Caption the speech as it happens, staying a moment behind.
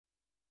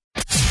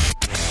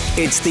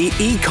It's the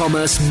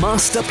e-commerce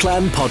master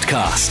plan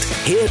podcast,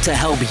 here to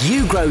help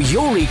you grow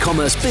your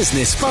e-commerce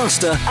business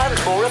faster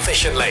and more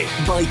efficiently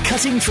by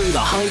cutting through the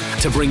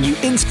hype to bring you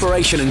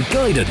inspiration and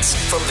guidance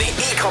from the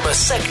e-commerce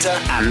sector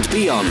and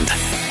beyond.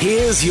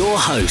 Here's your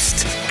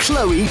host,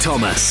 Chloe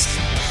Thomas.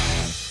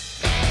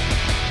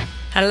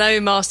 Hello,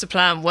 Master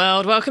Plan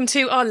World. Welcome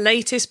to our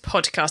latest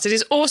podcast. It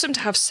is awesome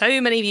to have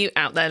so many of you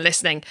out there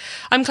listening.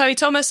 I'm Chloe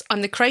Thomas.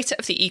 I'm the creator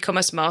of the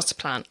e-commerce master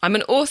plan. I'm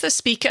an author,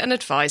 speaker and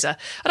advisor,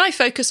 and I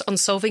focus on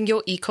solving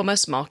your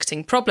e-commerce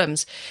marketing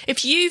problems.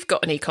 If you've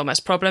got an e-commerce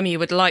problem you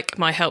would like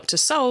my help to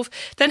solve,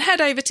 then head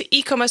over to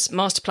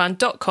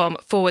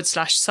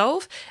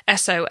ecommercemasterplan.com/solve,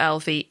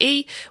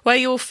 SOLVE, where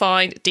you'll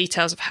find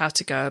details of how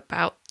to go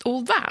about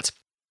all that.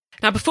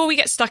 Now, before we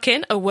get stuck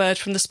in, a word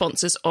from the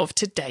sponsors of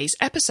today's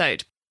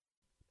episode.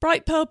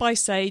 Brightpearl by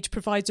Sage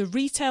provides a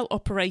retail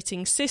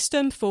operating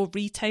system for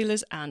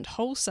retailers and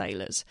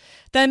wholesalers.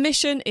 Their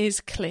mission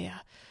is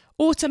clear: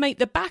 automate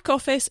the back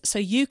office so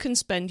you can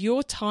spend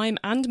your time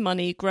and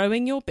money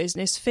growing your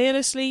business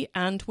fearlessly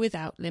and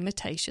without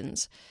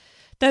limitations.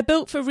 Their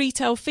built for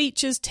retail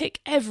features tick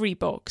every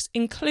box,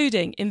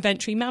 including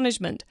inventory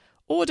management,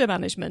 order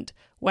management,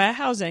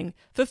 warehousing,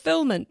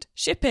 fulfillment,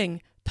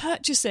 shipping,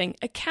 purchasing,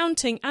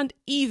 accounting, and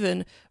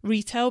even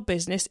retail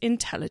business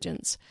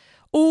intelligence,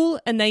 all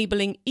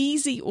enabling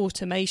easy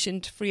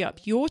automation to free up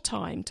your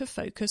time to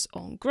focus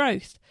on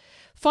growth.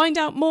 Find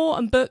out more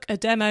and book a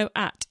demo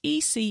at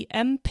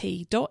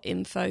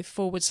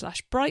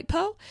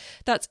ecmp.info/Brightpearl.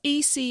 That's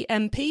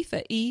ECMP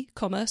for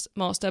e-commerce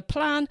master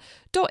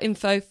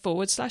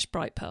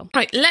plan.info/Brightpearl.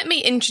 Right, let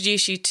me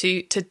introduce you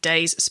to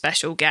today's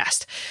special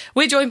guest.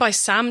 We're joined by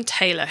Sam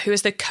Taylor, who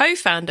is the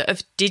co-founder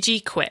of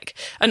DigiQuick,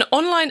 an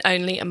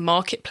online-only and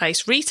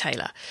marketplace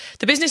retailer.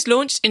 The business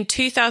launched in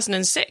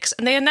 2006,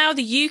 and they are now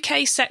the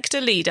UK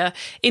sector leader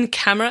in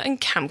camera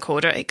and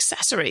camcorder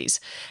accessories.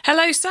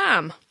 Hello,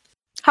 Sam.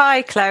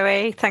 Hi,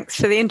 Chloe. Thanks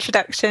for the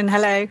introduction.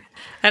 Hello.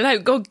 Hello.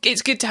 God,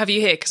 it's good to have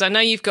you here because I know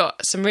you've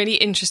got some really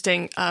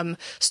interesting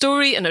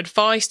story and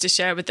advice to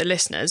share with the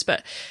listeners.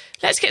 But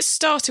let's get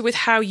started with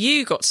how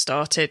you got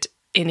started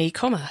in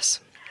e-commerce.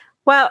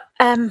 Well,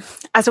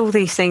 as all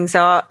these things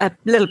are, a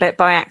little bit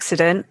by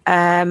accident.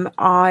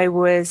 I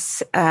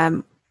was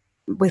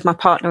with my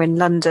partner in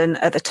London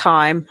at the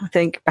time, I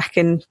think back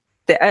in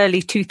the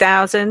early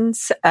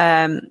 2000s.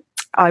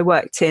 I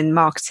worked in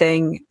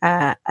marketing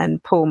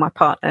and Paul, my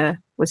partner,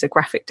 was a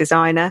graphic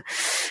designer.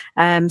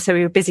 So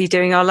we were busy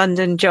doing our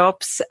London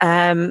jobs.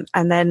 And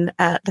then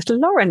little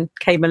Lauren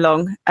came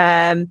along.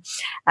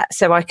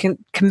 So I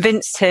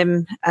convinced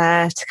him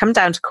to come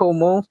down to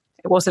Cornwall.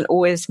 It wasn't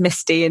always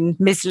misty and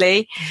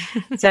mizzly.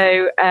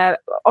 So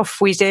off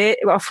we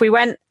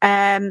went.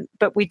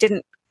 But we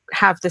didn't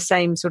have the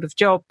same sort of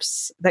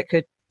jobs that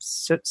could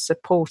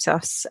support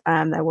us.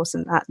 There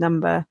wasn't that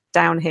number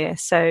down here.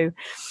 So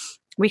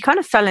we kind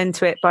of fell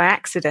into it by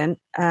accident,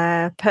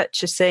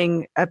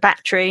 purchasing a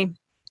battery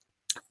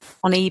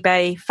on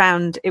eBay,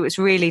 found it was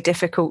really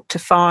difficult to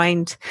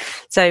find.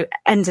 So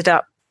ended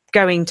up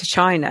going to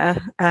China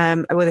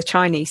with a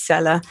Chinese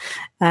seller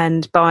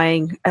and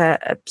buying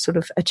a sort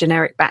of a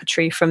generic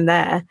battery from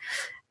there.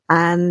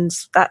 And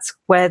that's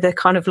where the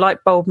kind of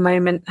light bulb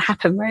moment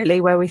happened,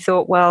 really, where we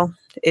thought, well,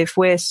 if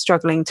we're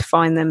struggling to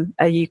find them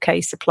a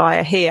UK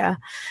supplier here,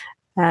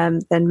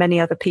 then many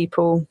other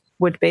people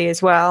would be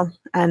as well.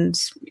 And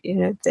you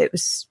know, it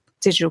was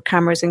digital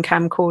cameras and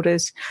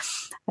camcorders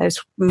as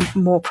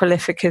more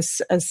prolific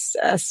as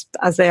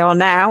they are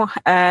now.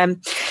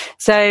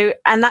 So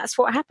that's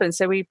what happened.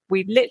 So we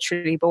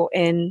literally bought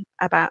in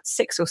about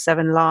 6 or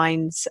 7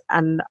 lines,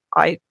 and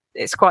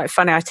it's quite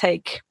funny. I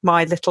take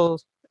my little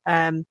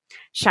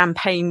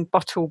champagne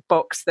bottle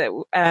box that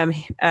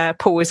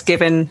Paul was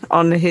given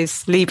on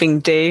his leaving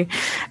do,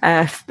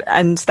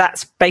 and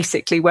that's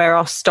basically where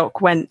our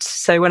stock went.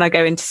 So when I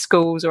go into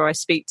schools or I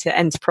speak to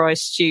enterprise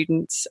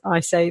students, I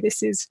say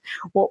this is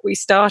what we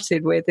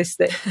started with, is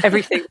that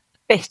everything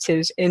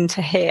fitted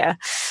into here,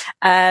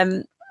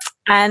 and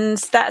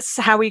that's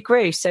how we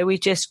grew. So we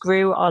just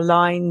grew our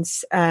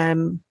lines, our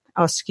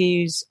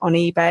SKUs on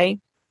eBay.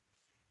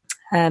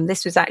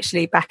 This was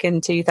actually back in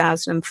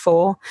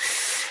 2004.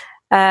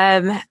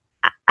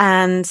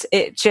 And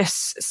it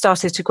just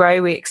started to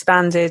grow. We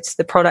expanded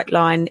the product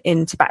line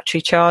into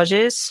battery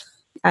chargers,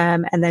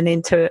 and then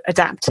into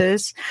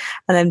adapters,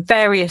 and then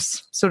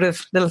various sort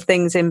of little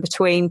things in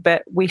between.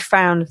 But we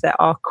found that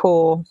our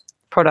core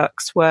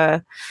products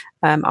were,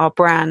 our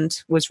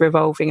brand was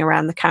revolving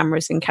around the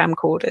cameras and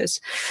camcorders.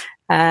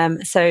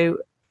 So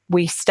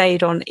we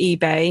stayed on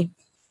eBay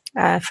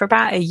for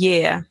about a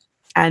year,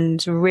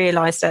 and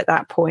realized at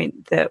that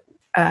point that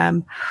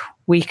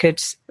we could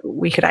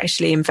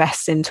actually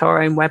invest into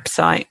our own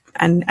website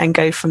and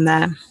go from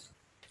there.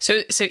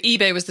 So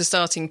eBay was the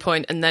starting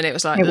point, and then it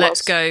was like,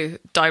 let's go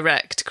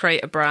direct,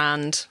 create a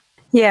brand.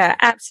 Yeah,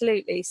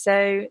 absolutely.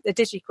 So the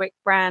DigiQuick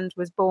brand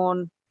was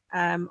born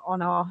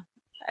on our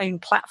own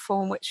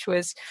platform, which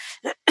was,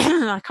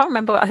 I can't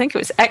remember, I think it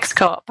was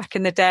Xcart back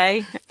in the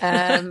day.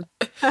 And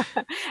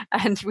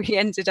we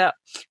ended up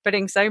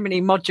putting so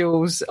many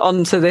modules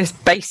onto this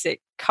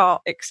basic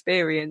cart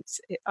experience.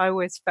 I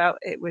always felt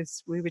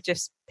we were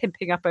just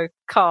pimping up a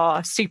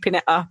car, souping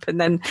it up, and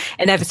then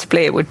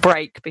inevitably it would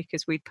break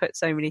because we'd put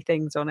so many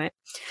things on it.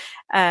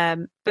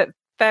 But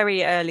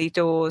very early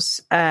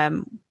doors,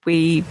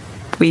 we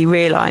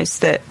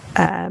realised that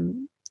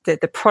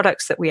the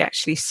products that we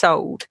actually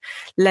sold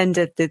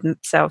lended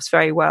themselves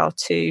very well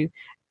to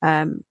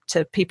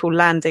people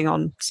landing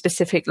on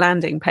specific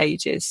landing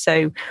pages.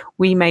 So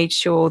we made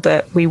sure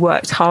that we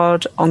worked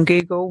hard on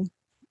Google,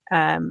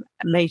 and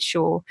made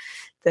sure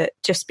that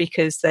just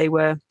because they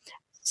were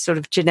sort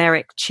of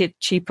generic,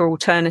 cheaper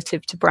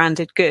alternative to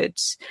branded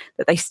goods,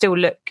 that they still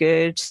looked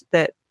good,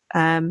 that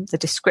the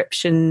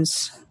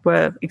descriptions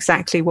were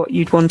exactly what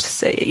you'd want to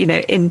see.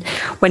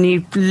 When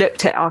you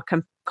looked at our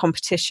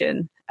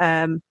competition,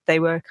 they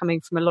were coming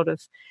from a lot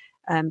of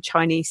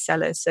Chinese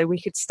sellers, so we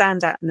could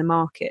stand out in the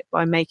market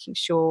by making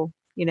sure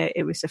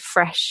it was a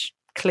fresh,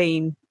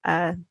 clean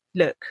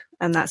look,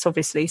 and that's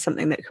obviously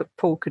something that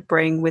Paul could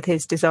bring with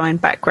his design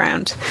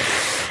background.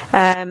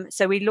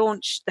 So we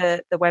launched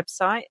the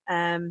website,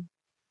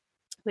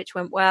 which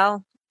went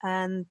well,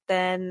 and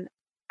then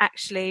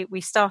actually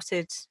we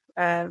started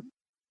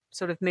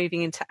sort of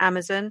moving into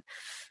Amazon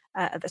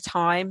at the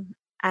time,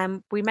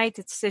 and we made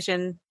the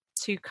decision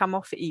to come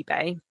off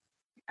eBay,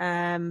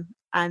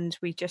 and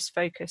we just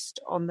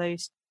focused on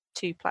those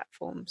two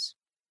platforms.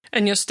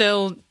 And you're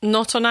still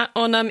not on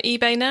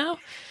eBay now?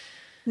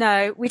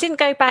 No, we didn't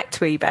go back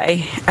to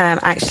eBay.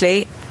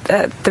 Actually,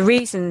 the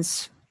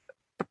reasons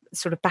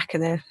sort of back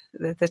in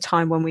the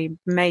time when we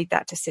made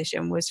that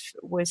decision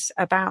was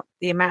about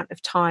the amount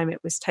of time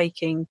it was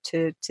taking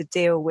to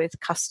deal with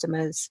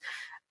customers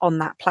on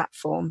that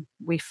platform.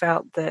 We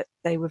felt that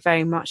they were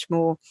very much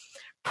more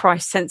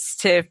price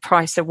sensitive,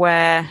 price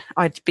aware.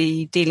 I'd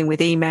be dealing with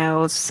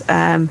emails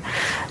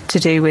to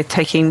do with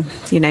taking,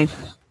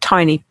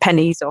 tiny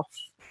pennies off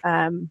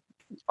an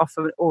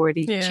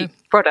already cheap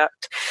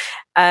product.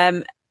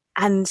 And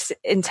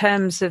in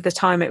terms of the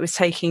time it was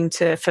taking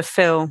to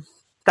fulfill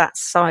that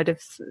side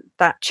of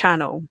that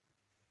channel,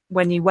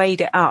 when you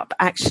weighed it up,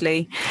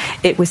 actually,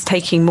 it was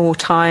taking more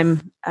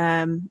time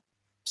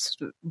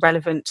sort of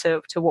relevant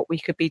to what we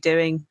could be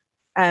doing.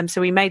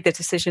 So we made the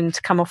decision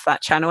to come off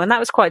that channel, and that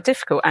was quite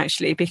difficult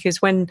actually,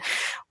 because when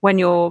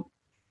your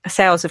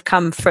sales have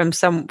come from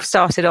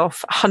started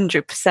off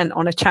 100%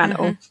 on a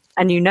channel,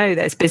 and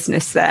there's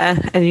business there,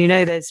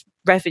 and there's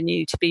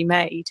revenue to be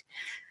made,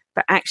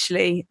 but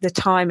actually the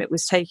time it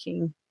was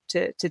taking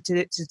to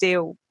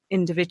deal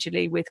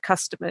individually with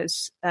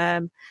customers,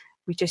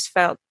 we just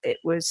felt it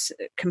was,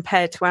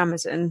 compared to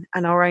Amazon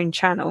and our own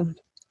channel,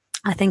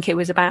 I think it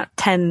was about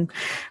 10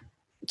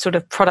 sort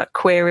of product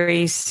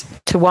queries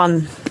to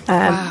one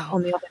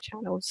on the other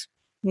channels.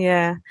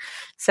 Yeah.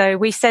 So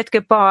we said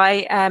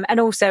goodbye. And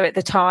also at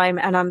the time,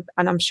 and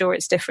I'm sure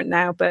it's different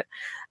now, but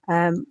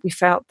we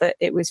felt that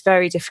it was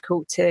very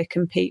difficult to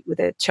compete with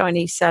the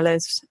Chinese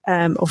sellers.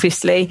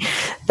 Obviously,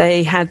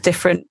 they had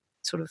different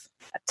sort of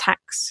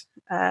tax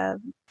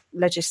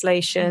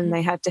legislation.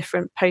 They had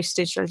different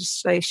postage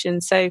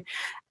legislation. So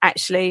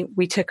actually,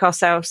 we took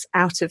ourselves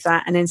out of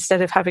that. And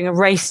instead of having a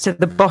race to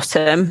the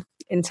bottom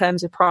in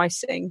terms of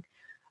pricing,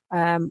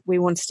 we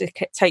wanted to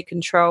take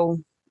control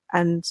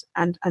and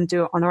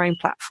do it on our own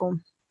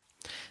platform.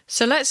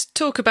 So let's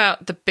talk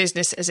about the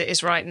business as it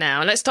is right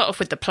now. Let's start off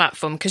with the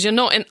platform, because you're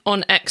not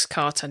on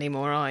Xcart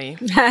anymore, are you?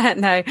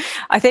 No,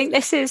 I think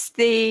this is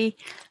the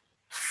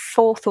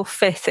fourth or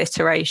fifth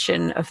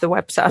iteration of the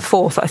website.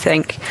 Fourth, I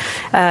think.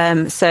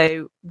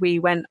 So we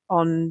went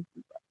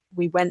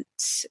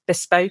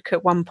bespoke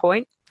at one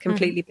point,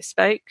 completely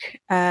bespoke.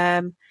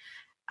 And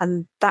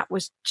that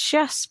was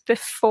just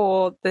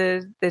before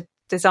the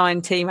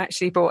design team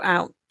actually brought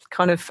out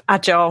kind of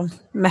agile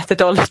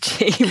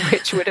methodology,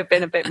 which would have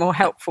been a bit more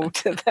helpful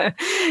to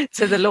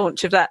the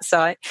launch of that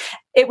site.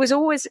 It was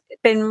always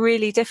been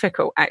really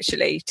difficult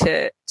actually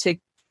to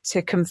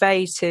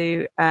convey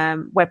to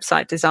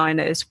website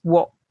designers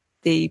what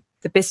the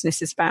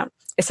business is about.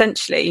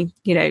 Essentially,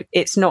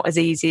 it's not as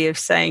easy as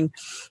saying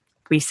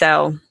we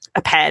sell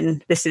a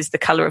pen, this is the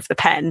color of the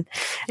pen,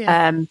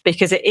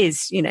 because it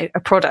is, a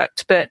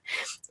product, but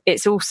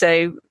it's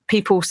also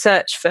people will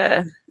search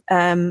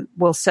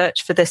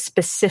for the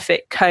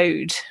specific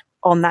code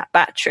on that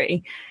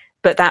battery,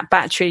 but that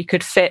battery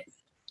could fit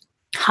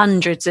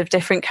hundreds of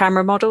different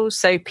camera models.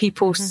 So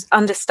people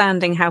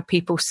understanding how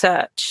people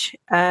search,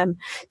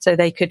 so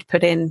they could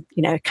put in,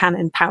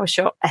 Canon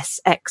PowerShot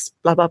SX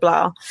blah blah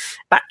blah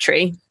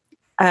battery.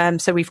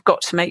 So we've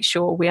got to make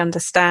sure we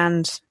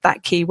understand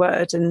that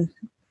keyword and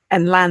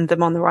land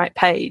them on the right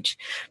page.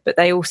 But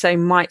they also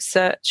might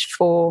search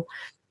for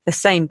the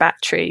same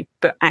battery,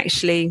 but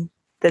actually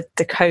the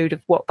code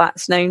of what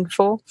that's known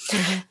for.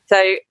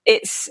 So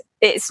it's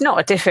not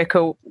a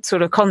difficult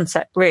sort of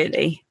concept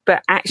really,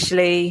 but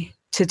actually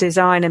to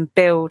design and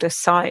build a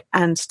site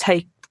and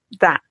take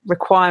that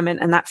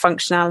requirement and that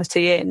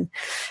functionality in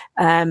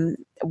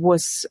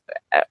was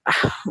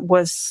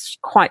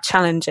quite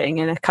challenging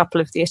in a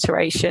couple of the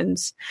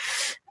iterations.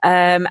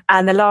 And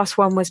the last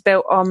one was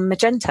built on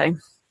Magento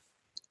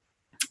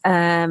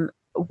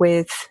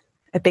with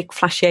a big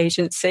flashy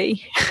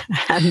agency,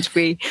 and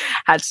we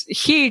had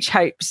huge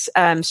hopes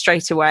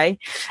straight away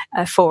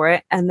for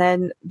it. And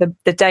then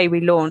the day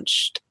we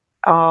launched,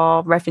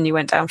 our revenue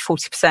went down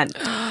 40%.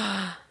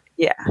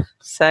 Yeah.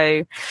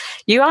 So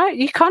you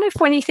kind of,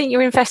 when you think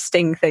you're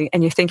investing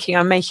and you're thinking,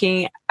 I'm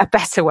making a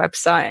better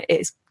website,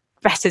 it's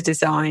better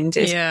designed,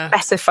 it's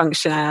better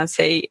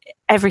functionality,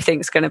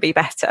 everything's going to be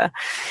better.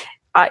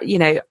 At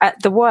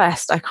the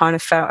worst, I kind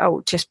of felt,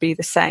 oh, just be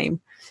the same.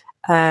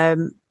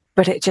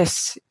 But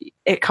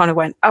it kind of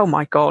went, oh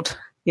my God,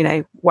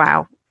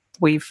 wow,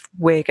 we're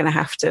going to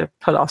have to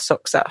pull our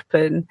socks up.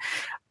 And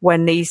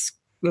when these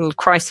little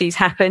crises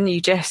happen, you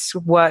just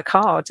work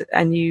hard,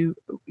 and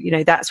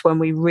that's when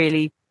we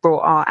really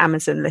brought our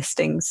Amazon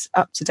listings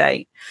up to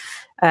date.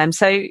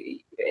 So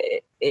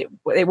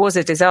it was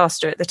a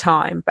disaster at the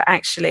time, but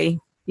actually,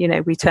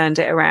 we turned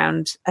it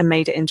around and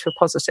made it into a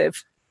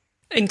positive.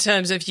 In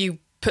terms of, you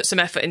put some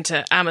effort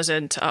into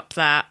Amazon to up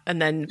that,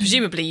 and then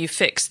presumably you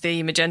fixed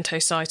the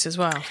Magento site as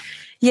well.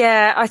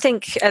 Yeah, I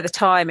think at the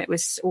time it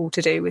was all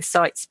to do with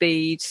site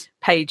speed,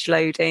 page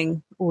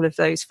loading, all of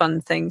those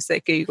fun things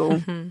that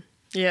Google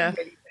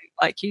really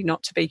like you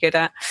not to be good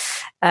at.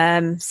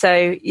 And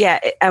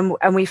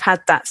we've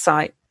had that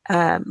site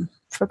for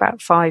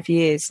about 5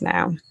 years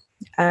now.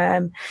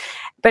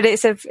 But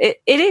it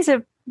is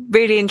a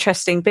really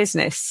interesting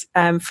business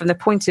from the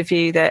point of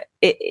view that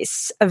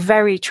it's a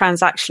very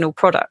transactional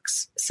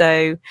product.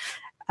 So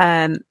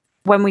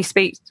when we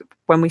speak to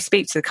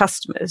the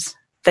customers,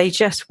 they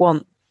just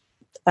want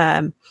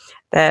their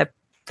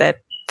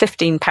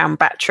 £15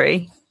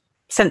 battery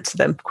sent to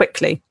them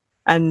quickly,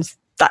 and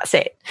that's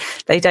it.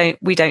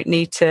 We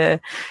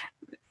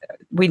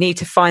need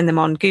to find them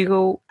on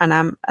Google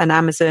and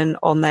Amazon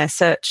on their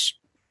search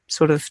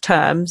sort of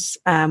terms.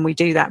 We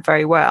do that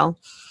very well,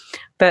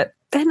 but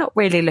they're not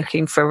really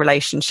looking for a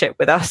relationship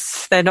with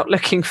us. They're not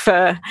looking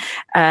for,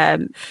 how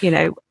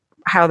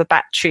the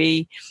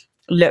battery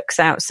looks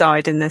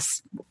outside in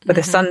this with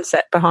a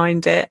sunset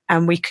behind it.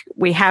 And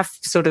we have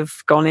sort of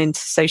gone into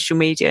social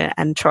media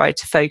and tried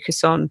to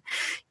focus on,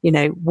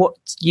 what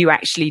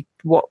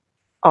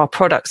our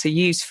products are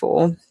used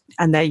for.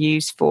 And they're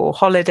used for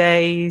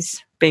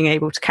holidays, being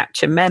able to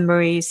capture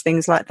memories,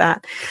 things like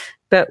that.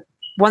 But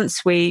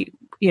once there's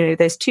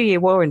 2-year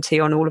warranty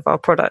on all of our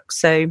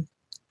products. So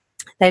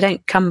they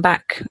don't come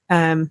back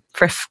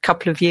for a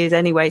couple of years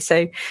anyway.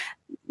 So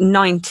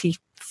 95%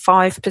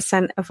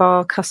 of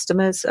our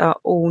customers are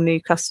all new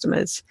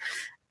customers,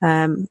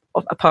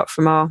 apart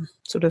from our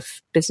sort of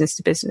business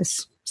to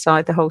business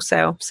side, the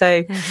wholesale.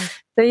 So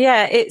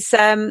yeah, it's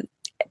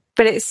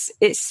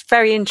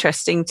very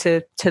interesting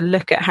to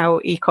look at how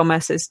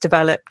e-commerce has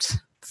developed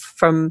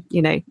from,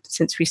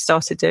 since we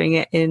started doing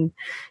it in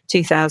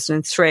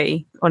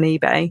 2003 on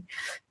eBay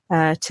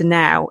to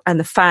now, and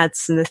the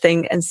fads and the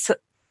thing.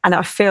 And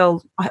I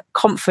feel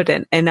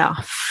confident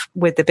enough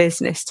with the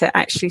business to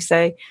actually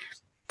say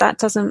that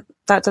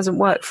doesn't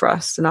work for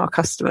us and our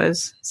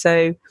customers.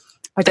 So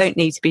I don't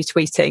need to be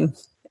tweeting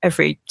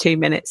every 2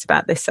 minutes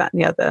about this, that,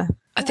 and the other.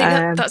 I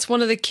think that's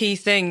one of the key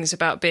things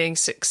about being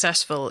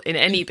successful in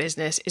any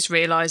business, is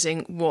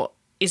realizing what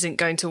isn't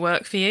going to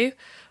work for you,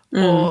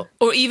 or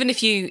even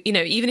if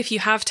you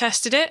have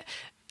tested it,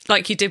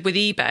 like you did with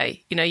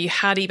eBay. You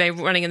had eBay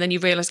running, and then you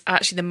realize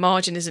actually the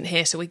margin isn't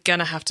here, so we're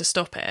gonna have to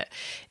stop it.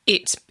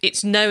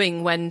 It's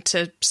knowing when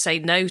to say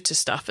no to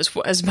stuff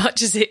as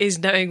much as it is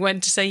knowing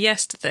when to say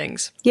yes to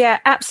things. Yeah,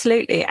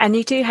 absolutely. And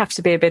you do have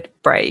to be a bit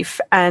brave.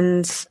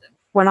 And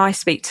when I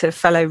speak to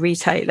fellow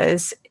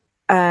retailers,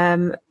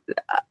 a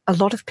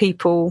lot of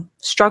people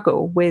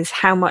struggle with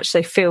how much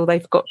they feel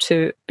they've got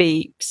to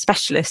be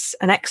specialists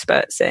and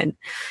experts in.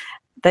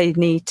 They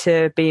need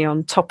to be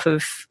on top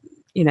of,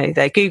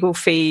 their Google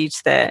feed,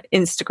 their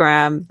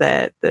Instagram,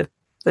 the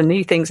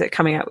new things that are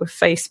coming out with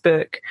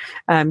Facebook,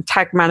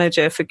 Tag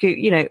Manager for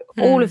Google,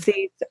 all of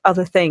these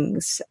other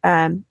things.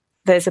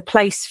 There's a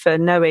place for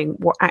knowing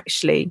what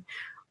actually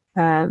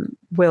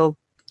will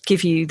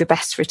give you the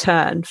best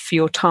return for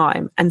your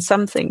time. And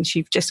some things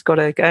you've just got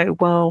to go,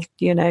 well,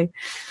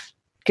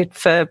 good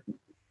for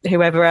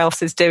whoever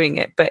else is doing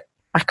it, but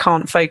I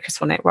can't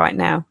focus on it right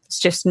now. It's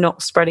just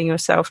not spreading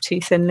yourself too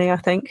thinly, I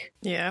think.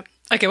 Yeah.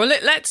 Okay, well,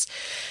 let's...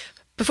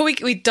 Before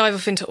we dive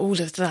off into all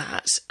of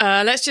that,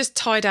 let's just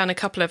tie down a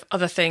couple of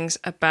other things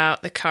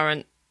about the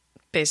current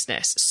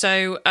business.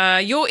 So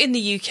you're in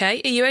the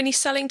UK. Are you only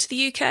selling to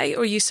the UK,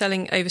 or are you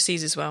selling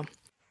overseas as well?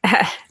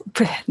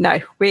 No,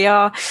 we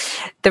are.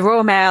 The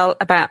Royal Mail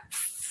about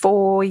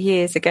 4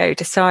 years ago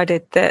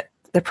decided that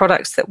the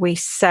products that we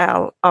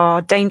sell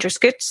are dangerous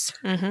goods,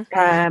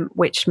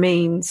 which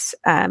means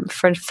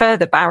for a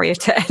further barrier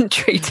to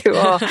entry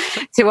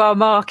to our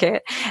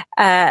market,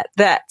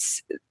 that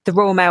the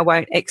Royal Mail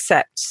won't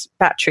accept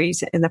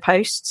batteries in the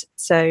post.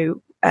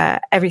 So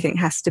everything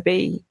has to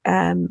be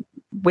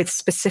with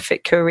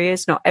specific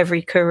couriers. Not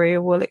every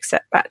courier will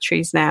accept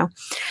batteries now.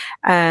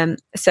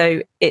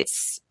 So it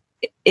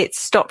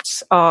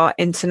stopped our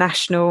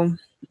international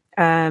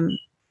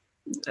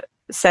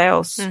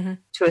sales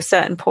to a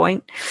certain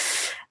point.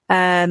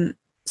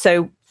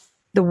 So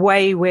the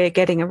way we're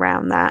getting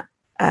around that,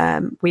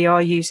 we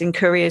are using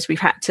couriers. We've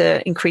had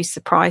to increase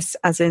the price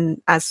as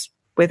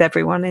with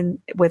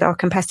everyone with our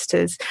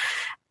competitors,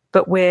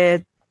 but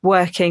we're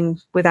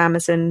working with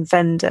Amazon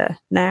vendor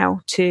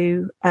now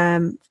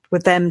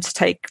with them to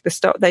take the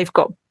stock. They've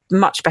got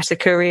much better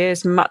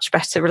couriers, much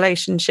better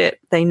relationship.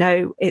 They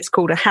know it's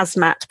called a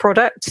hazmat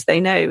product. They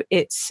know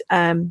it's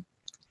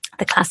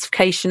the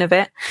classification of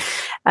it.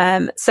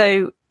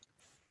 So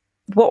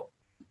what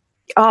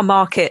our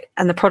market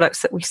and the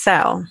products that we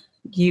sell,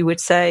 you would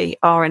say,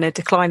 are in a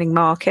declining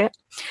market.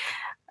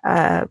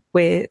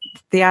 With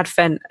the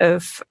advent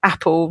of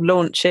Apple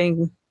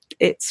launching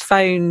its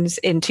phones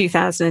in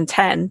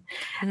 2010,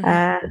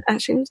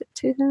 actually, was it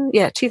 2000?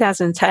 Yeah,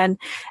 2010,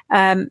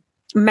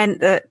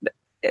 meant that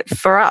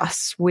for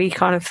us, we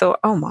kind of thought,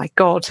 oh my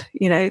God,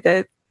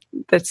 the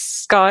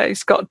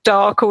sky's got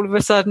dark all of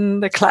a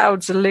sudden, the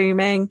clouds are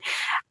looming.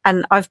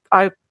 And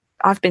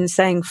I've been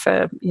saying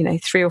for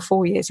 3 or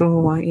 4 years,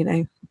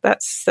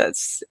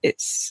 that's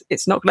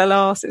it's not going to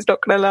last. It's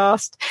not going to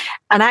last.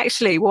 And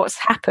actually, what's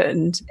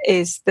happened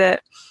is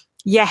that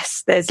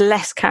yes, there's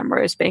less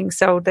cameras being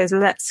sold, there's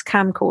less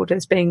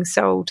camcorders being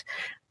sold,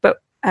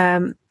 but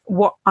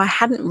what I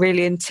hadn't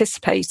really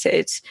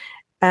anticipated,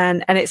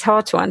 and it's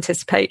hard to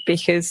anticipate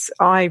because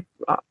I'm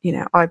a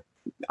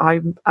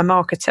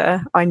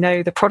marketer. I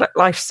know the product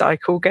life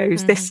cycle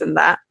goes this and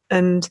that.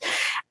 And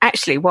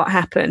actually what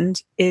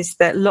happened is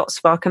that lots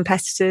of our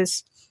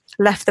competitors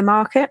left the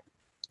market.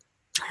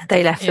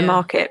 They left the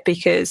market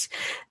because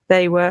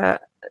they were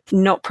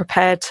not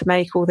prepared to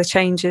make all the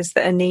changes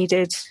that are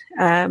needed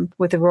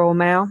with the Royal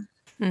Mail.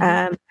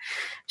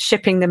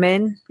 Shipping them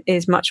in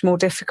is much more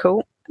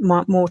difficult,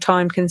 more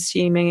time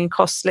consuming and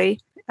costly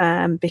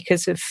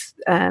because of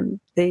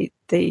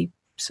the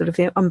sort of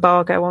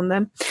embargo on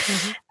them.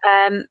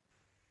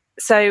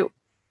 So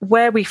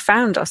where we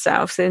found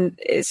ourselves in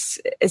is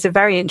a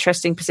very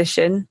interesting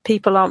position.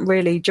 People aren't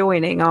really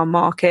joining our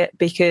market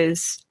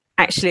because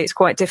actually it's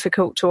quite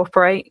difficult to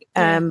operate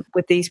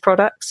with these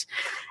products.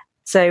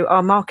 So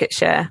our market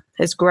share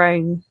has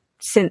grown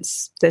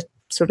since the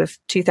sort of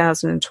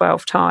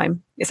 2012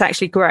 time. It's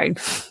actually grown.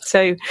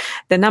 So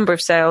the number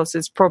of sales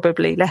has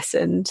probably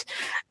lessened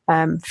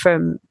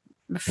from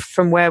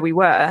where we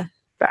were,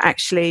 but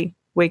actually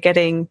we're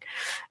getting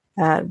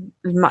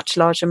much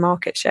larger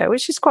market share,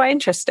 which is quite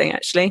interesting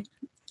actually.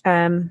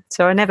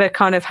 So I never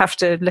kind of have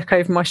to look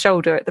over my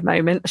shoulder at the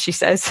moment, she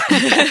says.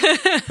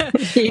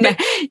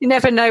 You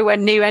never know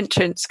when new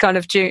entrants kind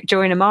of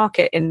join a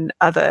market in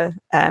other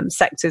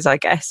sectors, I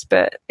guess,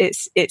 but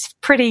it's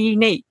pretty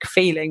unique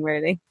feeling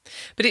really.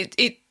 But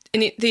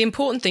the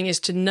important thing is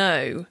to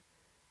know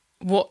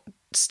what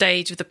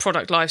stage of the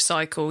product life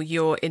cycle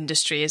your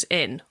industry is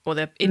in, or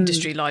the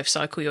industry life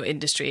cycle your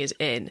industry is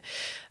in,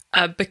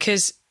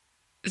 because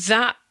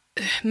that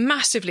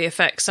massively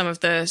affects some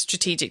of the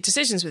strategic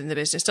decisions within the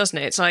business, doesn't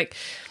it? It's like,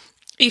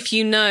 if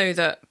you know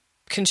that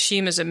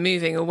consumers are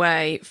moving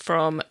away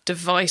from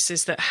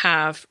devices that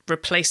have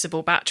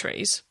replaceable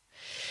batteries,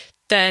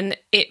 then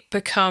it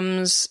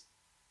becomes,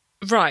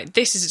 right,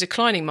 this is a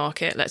declining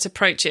market. Let's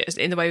approach it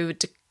in the way we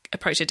would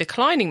approach a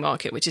declining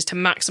market, which is to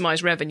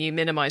maximize revenue,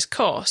 minimize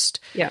cost,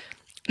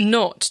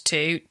 not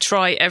to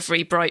try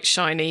every bright,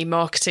 shiny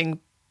marketing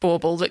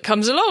bauble that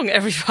comes along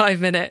every 5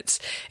 minutes.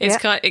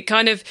 It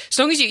kind of, as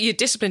long as you're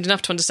disciplined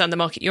enough to understand the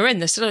market you're in,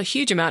 there's still a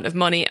huge amount of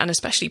money and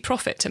especially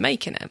profit to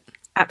make in it.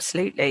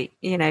 Absolutely.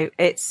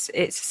 It's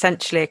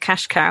essentially a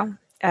cash cow,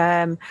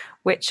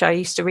 which I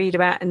used to read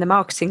about in the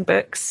marketing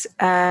books.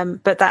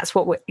 But that's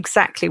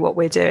exactly what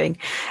we're doing.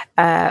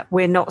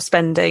 We're not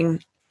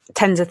spending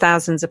tens of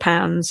thousands of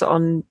pounds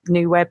on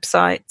new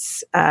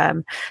websites,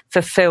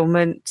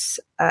 fulfillment,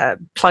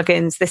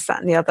 plugins, this, that,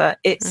 and the other.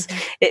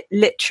 It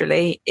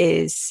literally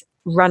is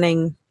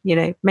running,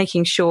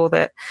 making sure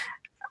that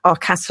our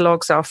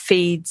catalogues, our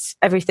feeds,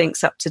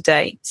 everything's up to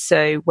date.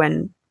 So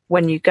when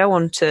you go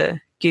onto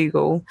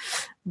Google,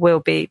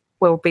 we'll be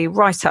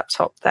right up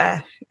top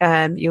there.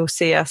 You'll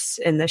see us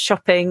in the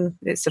shopping.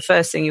 It's the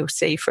first thing you'll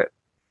see for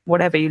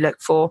whatever you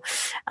look for.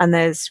 And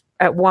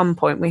at one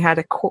point we had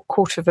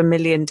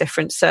 250,000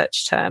 different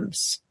search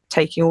terms,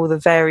 taking all the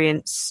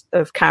variants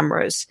of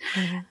cameras.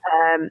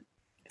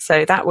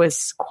 So that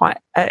was quite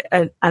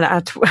it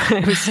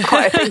was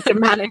quite a thing to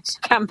manage,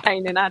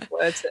 campaign in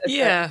AdWords.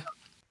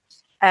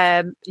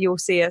 You'll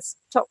see us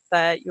top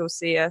there. You'll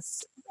see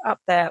us up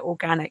there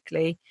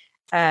organically.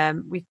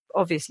 We've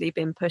obviously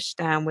been pushed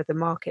down with the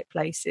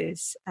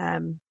marketplaces,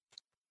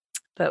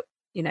 but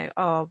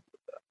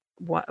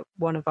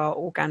one of our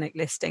organic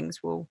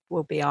listings will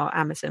be our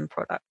Amazon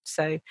product.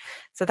 So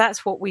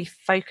that's what we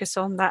focus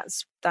on.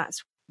 That's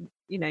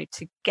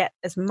to get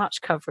as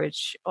much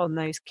coverage on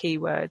those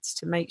keywords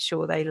to make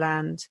sure they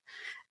land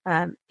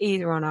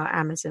either on our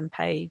Amazon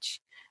page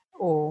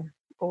or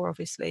or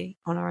obviously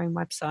on our own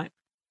website.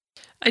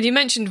 And you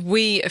mentioned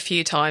we a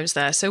few times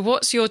there. So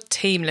what's your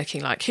team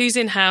looking like? Who's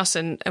in-house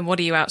and what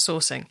are you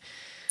outsourcing?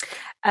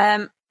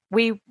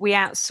 We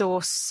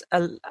outsource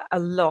a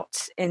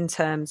lot in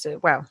terms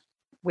of, well,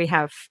 we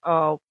have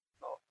our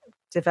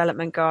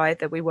development guy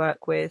that we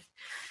work with.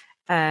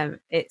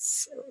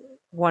 It's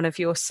one of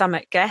your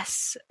summit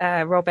guests,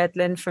 Rob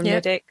Edlin from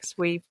Nidix.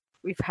 We've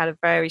had a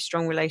very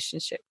strong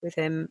relationship with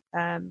him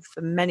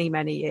for many,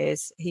 many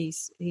years.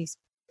 He's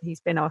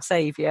been our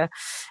saviour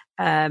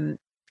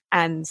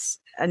and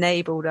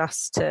enabled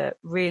us to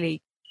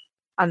really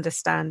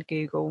understand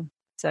Google.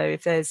 So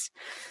if there's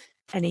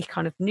any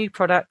kind of new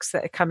products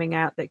that are coming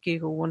out that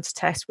Google wants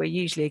to test, we're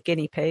usually a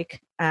guinea pig.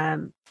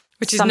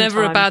 Which is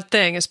never a bad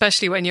thing,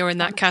 especially when you're in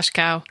that cash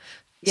cow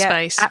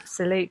space.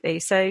 Absolutely.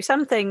 So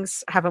some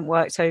things haven't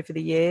worked over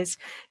the years.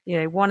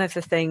 You know, one of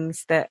the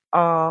things that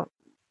our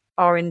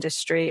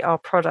industry, our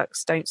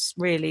products don't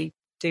really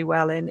do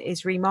well in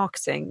is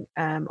remarketing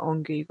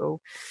on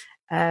Google.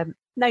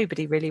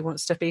 Nobody really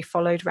wants to be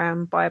followed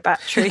around by a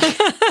battery.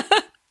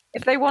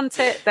 If they want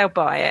it, they'll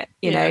buy it.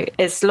 You know,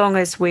 as long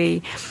as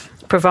we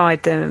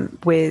provide them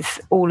with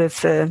all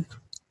of the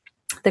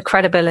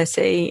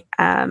credibility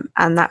and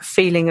that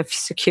feeling of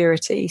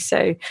security.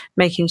 So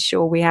making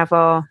sure we have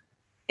our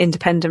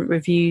independent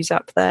reviews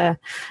up there,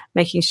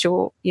 making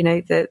sure, you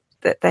know, that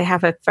they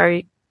have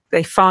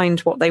they find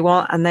what they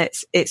want and that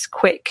it's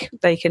quick,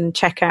 they can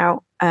check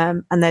out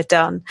and they're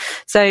done.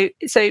 So,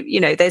 you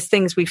know, there's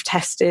things we've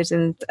tested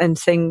and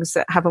things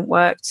that haven't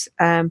worked.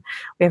 We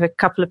have a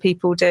couple of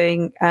people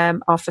doing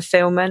our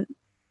fulfillment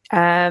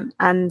and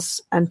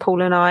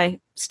Paul and I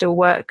still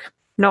work,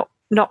 not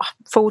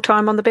full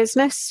time on the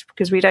business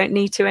because we don't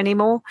need to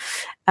anymore.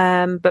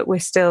 But we're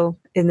still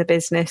in the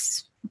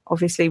business.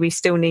 Obviously we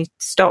still need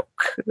stock.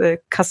 The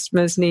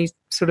customers need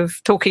sort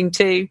of talking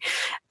to,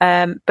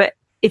 but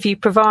if you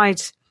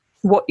provide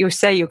what you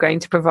say you're going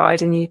to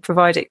provide and you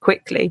provide it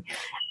quickly,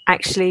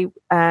 actually,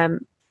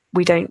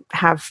 we don't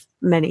have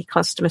many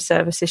customer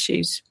service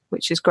issues,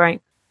 which is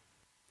great.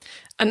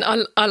 And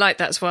I like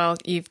that as well.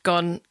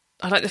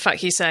 I like the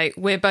fact you say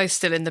we're both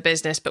still in the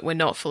business, but we're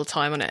not full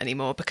time on it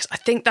anymore, because I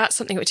think that's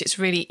something which it's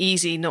really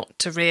easy not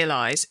to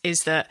realise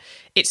is that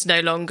it's no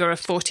longer a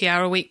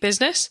 40-hour-a-week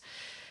business.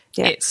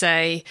 Yeah.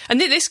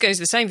 And this goes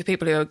the same for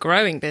people who are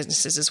growing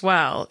businesses as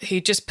well, who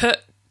just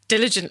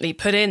diligently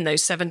put in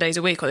those 7 days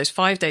a week or those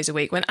 5 days a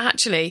week when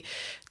actually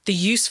the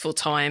useful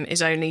time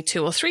is only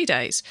 2 or 3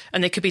 days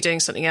and they could be doing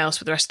something else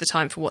with the rest of the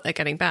time for what they're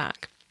getting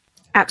back.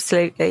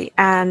 Absolutely.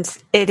 And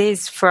it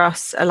is for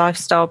us a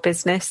lifestyle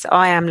business.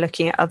 I am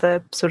looking at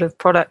other sort of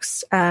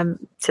products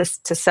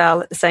to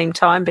sell at the same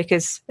time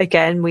because,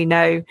 again, we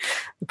know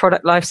the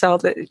product lifestyle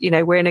that, you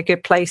know, we're in a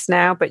good place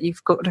now, but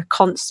you've got to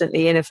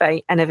constantly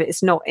innovate. And if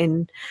it's not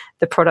in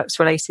the products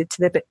related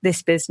to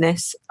this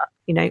business,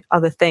 you know,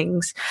 other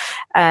things.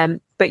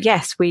 But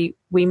yes, we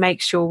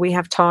make sure we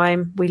have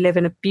time. We live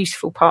in a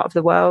beautiful part of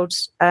the world.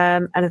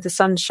 And if the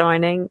sun's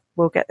shining,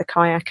 we'll get the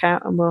kayak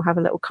out and we'll have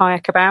a little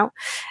kayak about.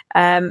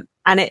 And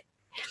it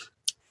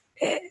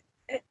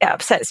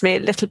upsets me a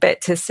little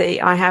bit to see,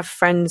 I have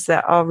friends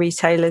that are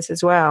retailers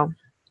as well,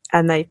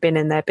 and they've been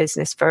in their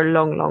business for a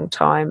long, long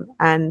time.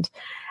 And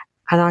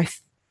I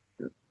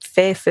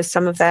fear for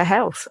some of their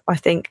health. I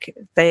think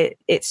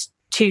it's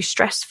too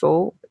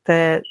stressful.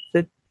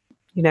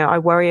 You know, I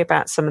worry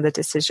about some of the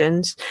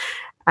decisions,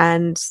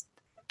 and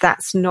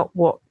that's not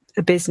what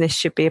a business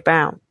should be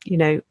about. You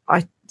know,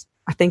 I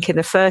think in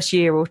the first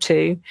year or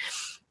two,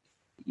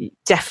 you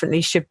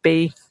definitely should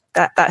be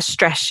that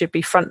stress should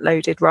be front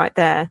loaded right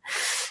there.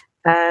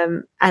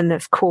 And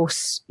of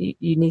course,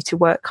 you need to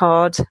work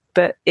hard,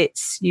 but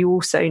you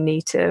also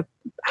need to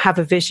have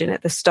a vision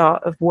at the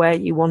start of where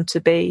you want to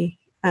be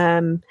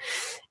in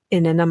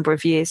a number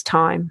of years'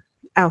 time.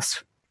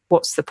 Else,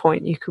 what's the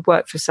point? You could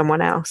work for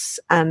someone else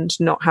and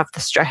not have the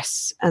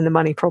stress and the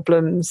money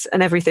problems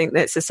and everything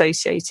that's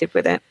associated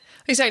with it.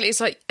 Exactly.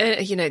 It's like,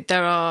 you know,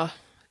 there are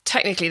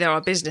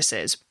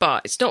businesses,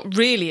 but it's not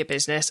really a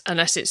business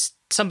unless it's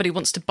somebody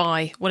wants to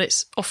buy what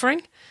it's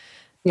offering.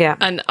 Yeah.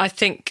 And I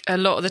think a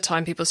lot of the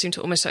time people seem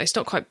to almost say it's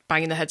not quite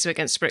banging their heads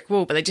against a brick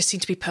wall, but they just seem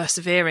to be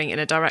persevering in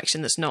a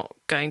direction that's not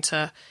going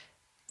to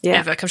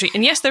ever come true.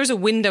 And yes, there is a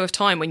window of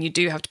time when you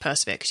do have to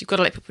persevere because you've got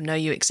to let people know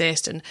you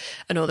exist and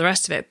all the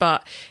rest of it.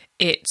 But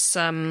it's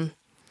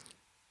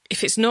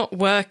if it's not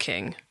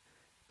working,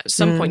 at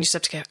some point you just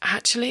have to go,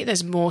 actually,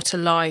 there's more to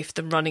life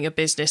than running a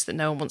business that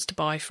no one wants to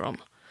buy from.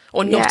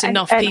 Or not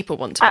enough people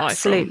want to buy from.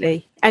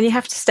 Absolutely. And you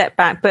have to step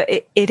back, but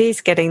it is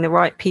getting the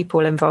right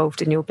people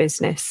involved in your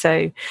business.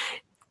 So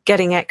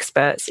getting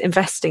experts,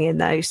 investing in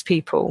those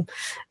people,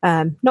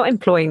 not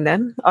employing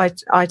them.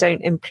 I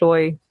don't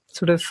employ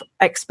sort of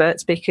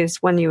experts because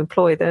when you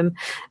employ them,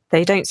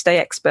 they don't stay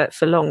expert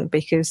for long,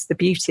 because the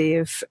beauty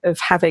of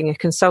having a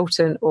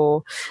consultant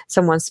or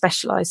someone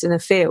specialised in a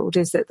field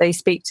is that they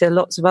speak to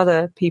lots of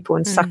other people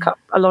and suck up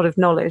a lot of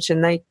knowledge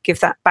and they give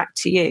that back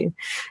to you.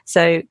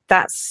 So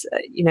that's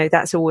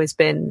always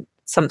been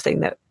something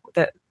that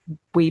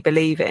we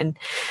believe in.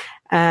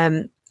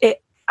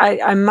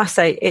 I must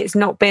say it's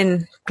not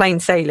been plain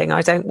sailing.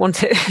 I don't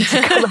want it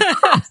to come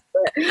across.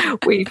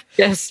 We've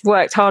just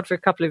worked hard for a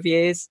couple of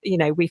years.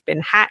 We've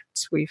been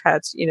hacked. We've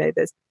had,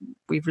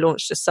 we've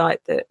launched a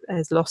site that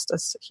has lost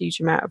us a huge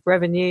amount of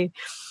revenue.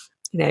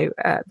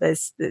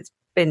 There's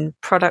been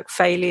product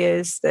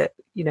failures that,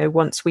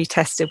 once we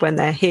tested when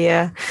they're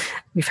here,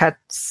 we've had,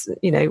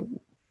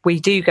 we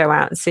do go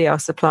out and see our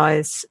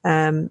suppliers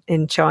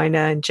in China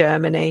and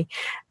Germany,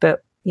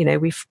 but,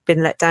 we've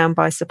been let down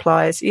by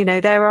suppliers.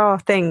 There are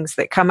things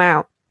that come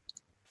out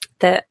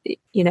that,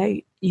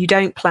 you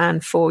don't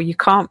plan for, you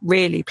can't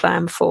really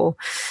plan for.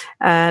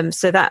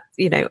 So that,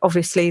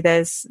 obviously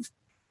there's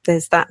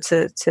that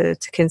to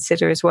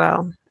consider as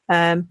well.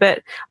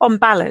 But on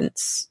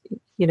balance,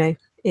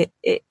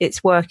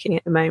 it's working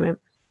at the moment.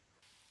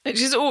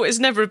 Which is always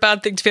never a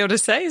bad thing to be able to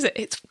say, is it?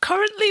 It's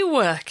currently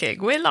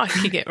working. We're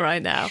liking it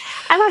right now.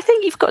 And I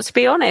think you've got to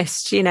be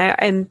honest,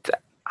 and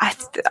I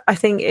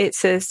think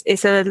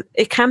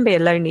it can be a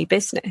lonely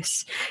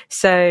business.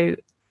 So,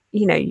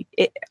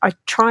 I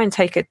try and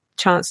take a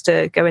chance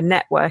to go and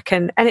network,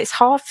 and it's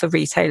hard for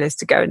retailers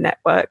to go and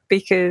network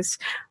because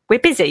we're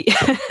busy.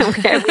 We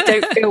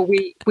don't feel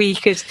we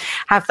could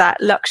have that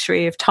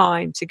luxury of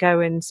time to go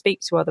and speak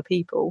to other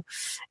people.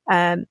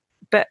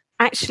 But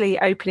actually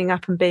opening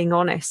up and being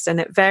honest, and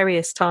at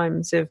various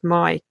times of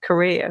my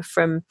career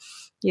from,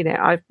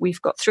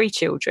 we've got 3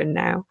 children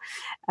now.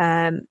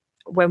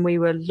 When we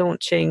were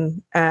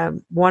launching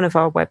one of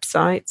our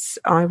websites,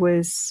 I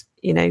was,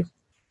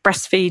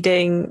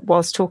 breastfeeding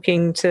whilst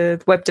talking to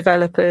web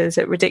developers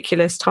at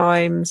ridiculous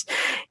times.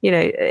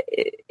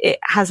 It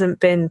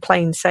hasn't been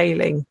plain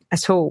sailing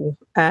at all.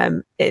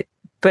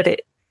 But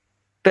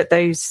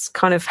those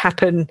kind of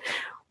happen,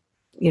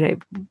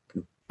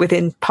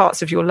 within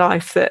parts of your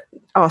life that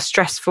are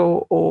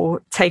stressful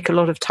or take a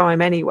lot of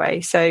time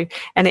anyway. So,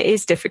 and it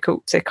is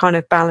difficult to kind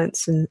of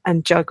balance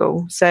and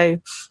juggle.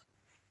 So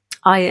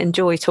I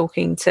enjoy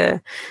talking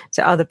to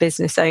other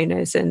business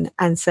owners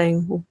and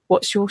saying, well,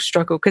 what's your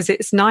struggle? Because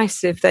it's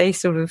nice if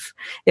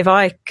if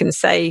I can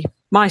say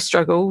my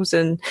struggles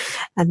and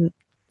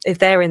if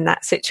they're in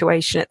that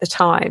situation at the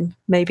time,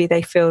 maybe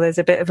they feel there's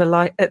a bit of a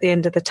light at the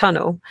end of the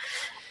tunnel.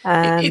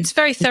 It's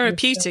very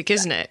therapeutic,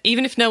 isn't it?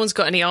 Even if no one's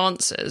got any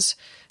answers,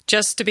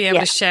 just to be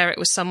able to share it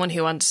with someone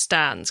who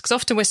understands. Because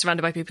often we're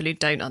surrounded by people who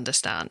don't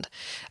understand.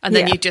 And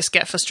then you just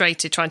get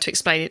frustrated trying to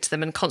explain it to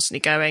them and constantly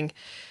going,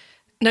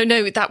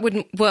 no, that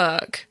wouldn't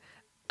work.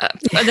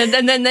 And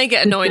then they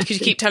get annoyed because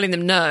you keep telling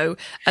them no.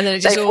 And then it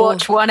just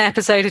watch one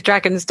episode of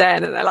Dragon's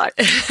Den and they're like,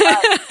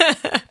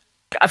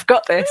 I've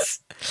got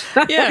this.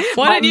 Yeah,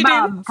 why don't you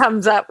do this?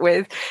 Comes up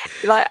with,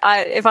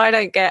 if I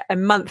don't get a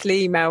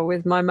monthly email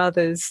with my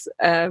mother's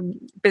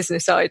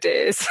business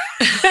ideas.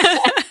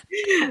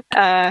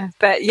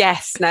 But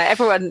yes, no,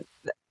 everyone,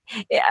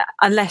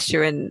 unless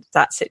you're in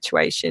that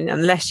situation,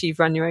 unless you've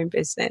run your own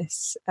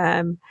business,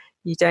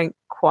 you don't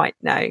quite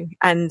know.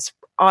 And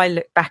I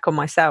look back on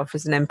myself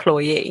as an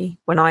employee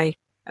when I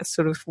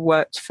sort of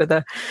worked for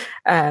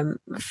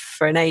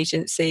for an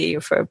agency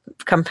or for a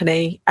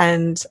company,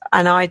 and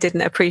I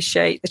didn't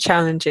appreciate the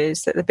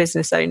challenges that the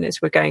business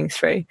owners were going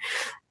through.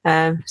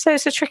 So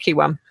it's a tricky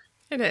one.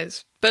 It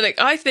is. But look,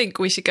 I think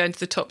we should go into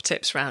the top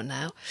tips round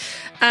now.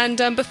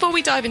 And before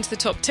we dive into the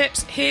top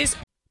tips, here's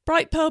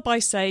Brightpearl by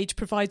Sage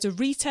provides a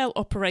retail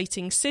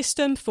operating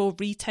system for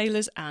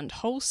retailers and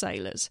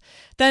wholesalers.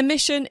 Their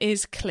mission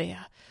is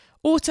clear.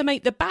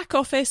 Automate the back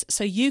office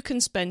so you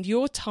can spend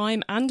your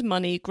time and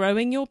money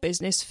growing your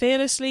business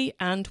fearlessly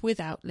and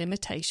without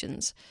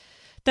limitations.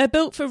 Their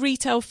built for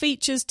retail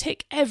features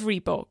tick every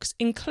box,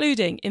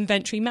 including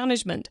inventory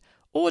management,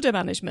 order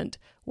management,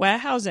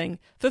 warehousing,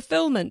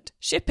 fulfillment,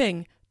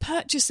 shipping,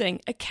 purchasing,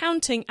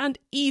 accounting, and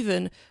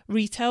even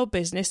retail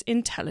business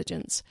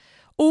intelligence,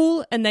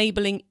 all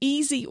enabling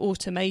easy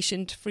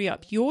automation to free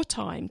up your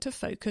time to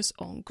focus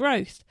on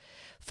growth.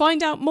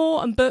 Find out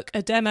more and book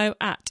a demo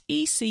at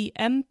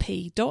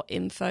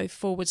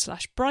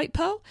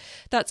ecmp.info/Brightpearl.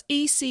 That's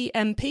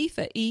ECMP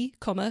for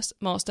e-commerce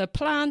master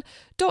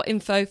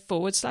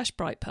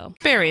plan.info/Brightpearl.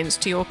 Experience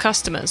to your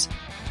customers.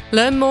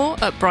 Learn more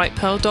at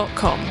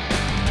brightpearl.com.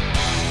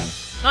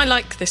 I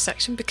like this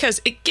section because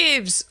it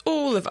gives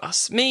all of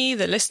us, me,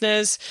 the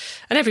listeners,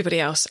 and everybody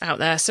else out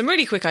there, some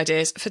really quick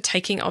ideas for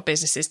taking our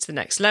businesses to the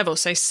next level.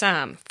 So,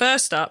 Sam,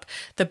 first up,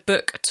 the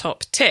book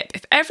top tip.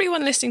 If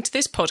everyone listening to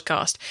this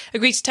podcast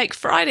agreed to take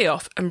Friday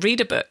off and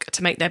read a book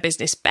to make their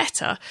business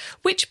better,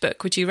 which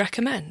book would you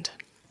recommend?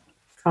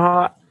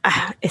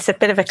 It's a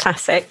bit of a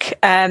classic,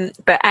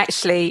 but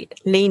actually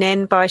Lean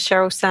In by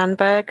Sheryl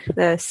Sandberg,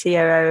 the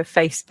COO of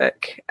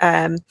Facebook.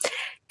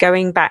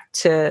 Going back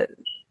to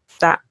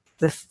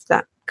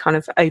that kind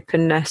of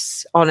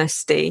openness,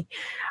 honesty,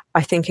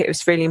 I think it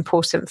was really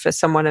important for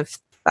someone of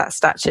that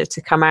stature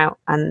to come out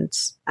and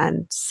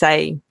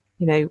say,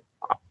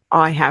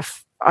 I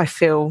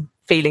feel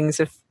feelings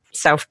of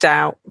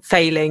self-doubt,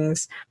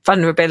 failings,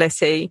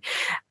 vulnerability.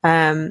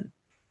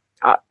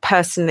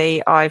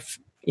 Personally, I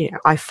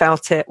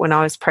felt it when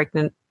I was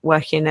pregnant,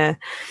 working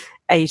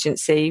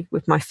agency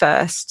with my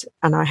first,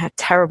 and I had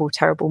terrible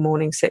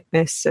morning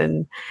sickness,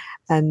 and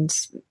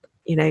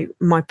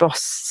my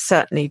boss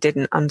certainly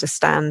didn't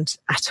understand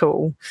at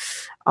all.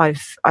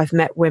 I've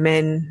met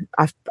women.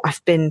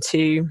 I've been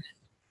to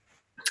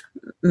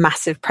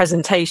massive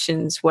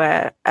presentations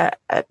where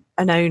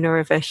an owner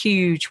of a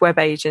huge web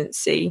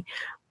agency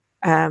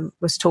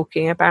was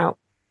talking about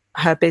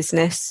her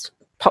business,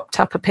 popped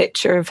up a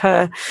picture of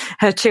her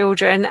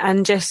children,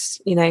 and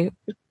just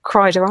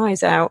cried her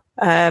eyes out.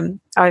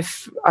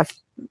 I've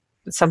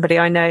somebody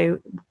I know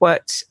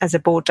worked as a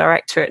board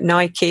director at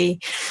Nike,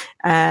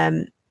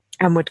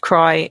 and would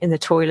cry in the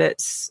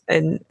toilets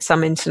in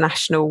some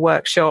international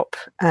workshop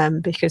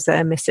because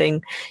they're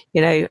missing,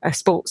 a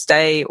sports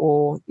day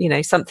or,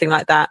 something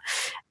like that.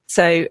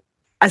 So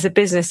as a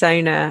business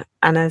owner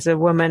and as a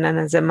woman and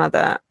as a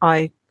mother,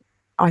 I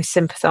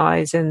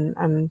sympathise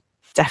and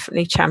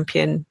definitely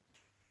champion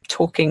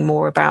talking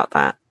more about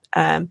that.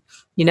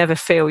 You never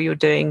feel you're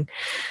doing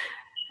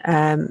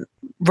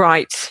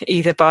right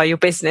either by your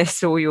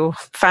business or your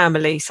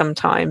family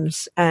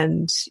sometimes.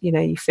 And,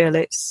 you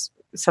feel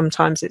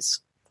sometimes it's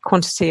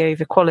quantity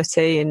over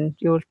quality, and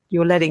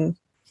you're letting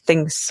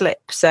things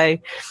slip. So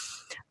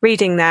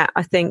reading that,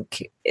 I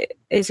think,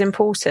 is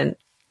important.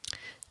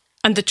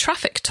 And the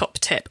traffic top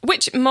tip,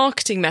 which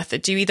marketing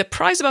method do you either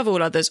prize above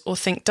all others or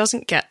think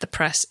doesn't get the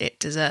press it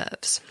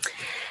deserves?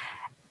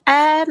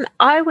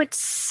 I would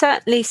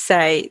certainly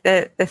say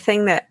that the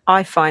thing that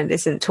I find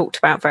isn't talked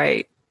about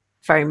very,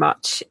 very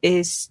much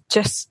is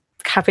just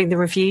having the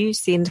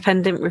reviews, the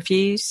independent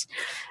reviews.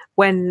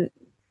 When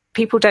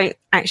people don't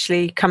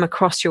actually come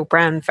across your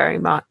brand very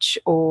much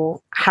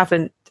or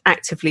haven't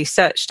actively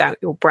searched out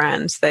your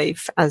brand,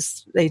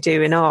 as they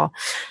do in our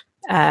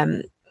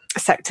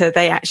sector,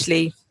 they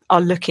actually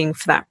are looking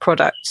for that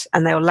product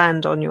and they'll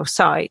land on your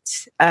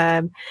site.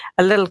 A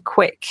little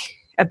quick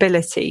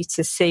ability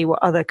to see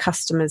what other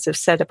customers have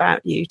said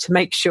about you to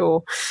make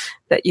sure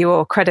that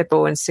you're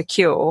credible and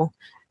secure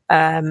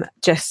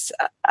just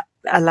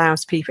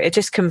allows people, it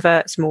just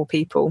converts more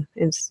people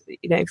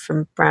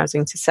from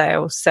browsing to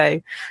sales. So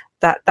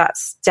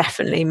that's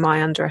definitely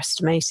my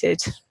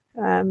underestimated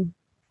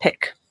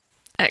pick.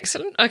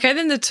 Excellent. Okay,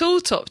 then the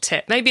tool top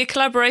tip, maybe a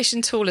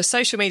collaboration tool, a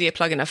social media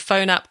plugin, a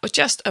phone app, or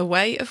just a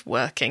way of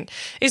working.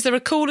 Is there a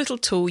cool little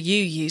tool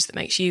you use that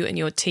makes you and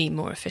your team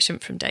more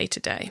efficient from day to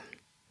day?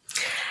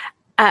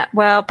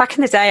 Well, back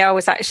in the day, I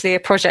was actually a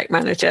project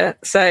manager,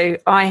 so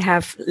I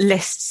have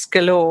lists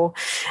galore.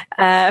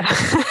 I'm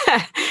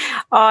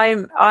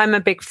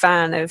a big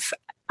fan of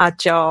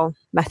agile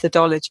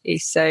methodology.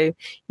 So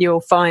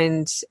you'll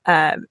find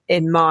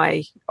in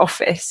my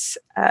office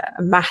a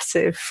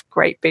massive,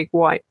 great big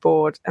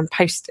whiteboard and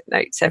post-it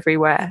notes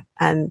everywhere,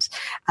 and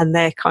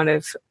they're kind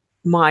of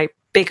my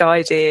big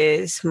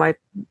ideas,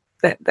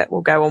 that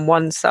will go on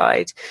one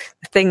side,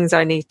 the things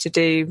I need to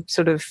do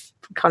sort of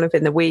kind of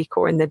in the week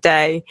or in the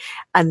day,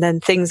 and then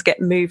things get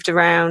moved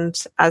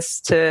around as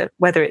to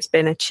whether it's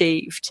been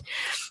achieved.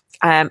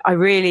 I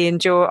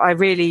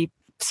really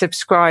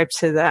subscribe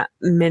to that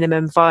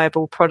minimum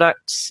viable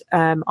product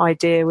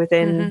idea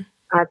within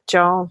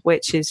Agile,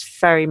 which is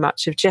very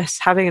much of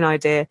just having an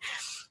idea.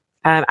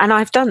 And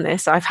I've done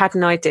this. I've had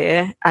an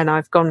idea and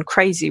I've gone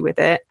crazy with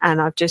it,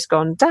 and I've just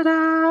gone,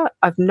 da-da.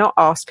 I've not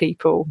asked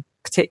people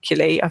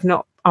particularly. I've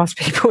not asked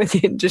people in the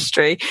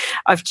industry.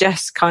 I've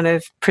just kind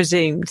of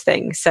presumed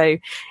things. So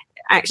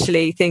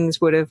actually things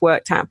would have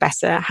worked out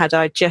better had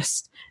I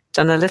just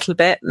done a little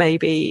bit,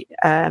 maybe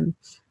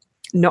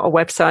not a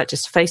website,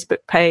 just a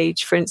Facebook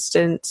page, for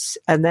instance,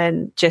 and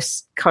then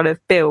just kind of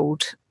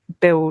build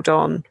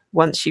on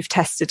once you've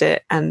tested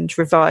it and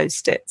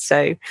revised it.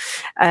 So,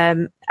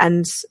 and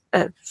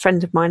a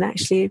friend of mine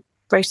actually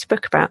wrote a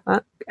book about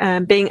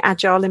that, Being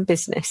Agile in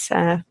Business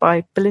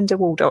by Belinda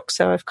Waldock.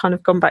 So I've kind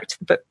of gone back to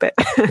the book bit.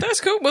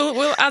 That's cool.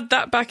 We'll add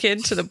that back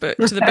into the book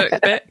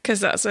bit,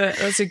 because that's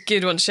a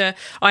good one to share.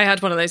 I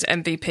had one of those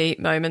MVP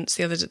moments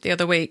the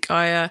other week.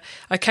 I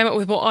came up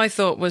with what I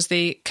thought was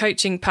the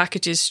coaching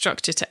packages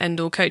structure to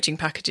end all coaching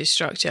packages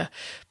structure.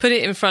 Put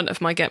it in front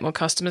of my Get More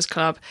Customers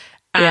Club,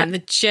 and the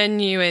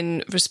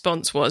genuine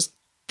response was,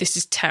 "This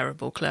is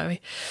terrible,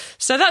 Chloe."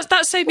 So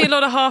that saved me a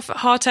lot of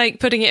heartache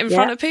putting it in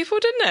front of people,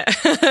 didn't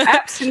it?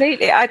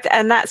 Absolutely,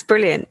 and that's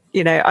brilliant.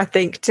 I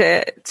think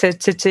to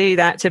do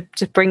that,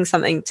 to bring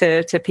something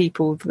to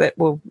people that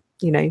will,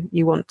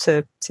 you want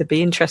to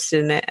be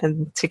interested in it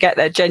and to get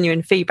their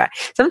genuine feedback.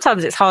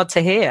 Sometimes it's hard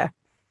to hear,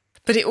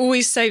 but it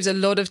always saves a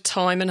lot of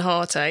time and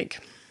heartache.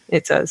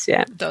 It does,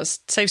 yeah. It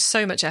does. Saves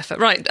so much effort.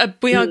 Right,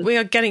 we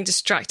are getting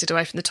distracted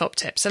away from the top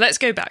tip, so let's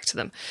go back to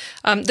them.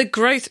 The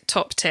growth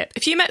top tip.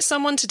 If you met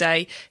someone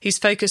today who's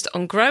focused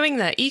on growing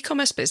their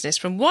e-commerce business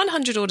from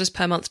 100 orders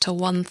per month to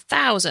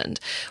 1,000,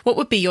 what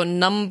would be your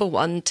number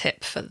one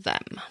tip for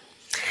them?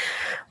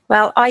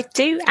 Well, I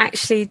do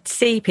actually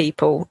see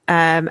people,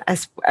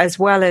 as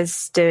well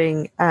as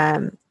doing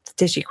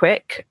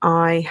DigiQuick,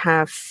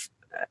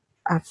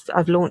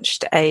 I've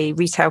launched a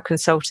retail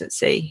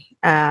consultancy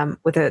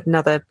with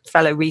another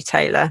fellow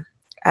retailer,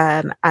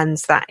 and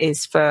that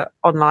is for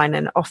online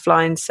and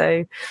offline.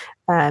 So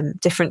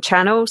different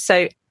channels.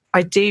 So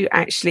I do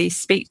actually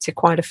speak to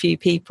quite a few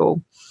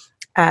people.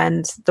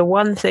 And the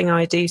one thing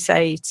I do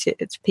say to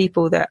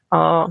people that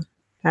are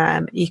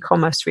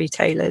e-commerce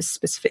retailers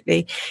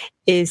specifically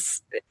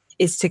is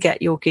to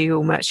get your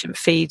Google Merchant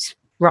feed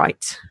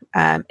right.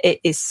 It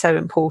is so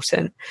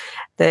important.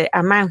 The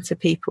amount of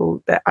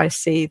people that I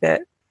see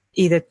that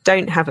either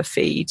don't have a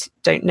feed,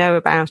 don't know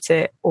about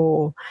it,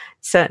 or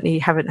certainly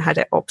haven't had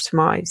it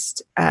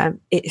optimized,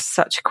 it is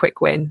such a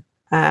quick win.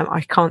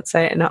 I can't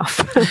say it enough.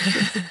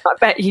 I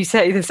bet you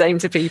say the same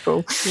to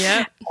people.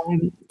 Yeah.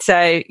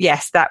 So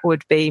yes, that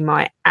would be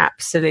my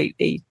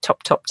absolutely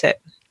top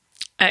tip.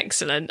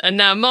 Excellent. And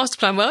now,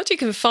 Masterplan World, you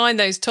can find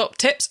those top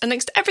tips and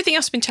links to everything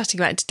else we've been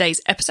chatting about in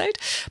today's episode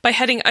by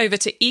heading over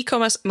to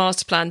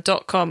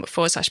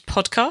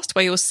ecommercemasterplan.com/podcast,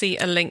 where you'll see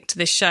a link to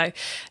this show.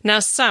 Now,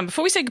 Sam,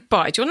 before we say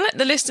goodbye, do you want to let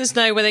the listeners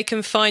know where they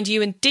can find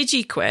you and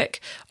DigiQuick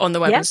on the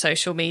web and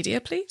social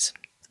media, please?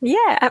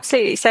 Yeah,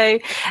 absolutely. So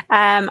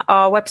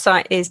our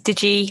website is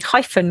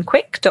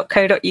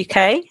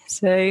digi-quick.co.uk.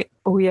 So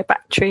all your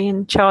battery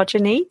and charger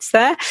needs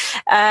there.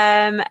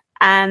 And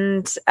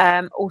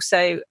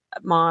also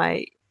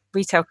my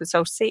retail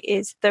consultancy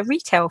is The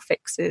Retail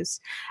Fixers.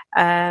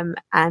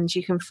 And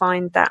you can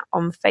find that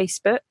on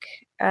Facebook.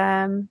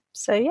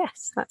 So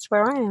yes, that's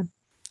where I am.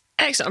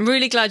 Excellent. I'm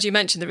really glad you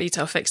mentioned The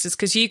Retail Fixers,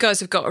 because you guys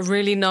have got a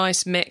really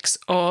nice mix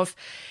of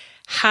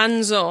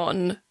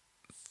hands-on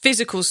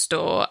physical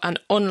store and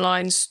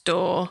online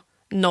store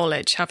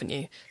knowledge, haven't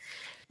you?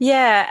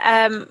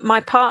 Yeah, my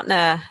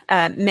partner,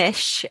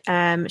 Mish,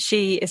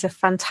 she is a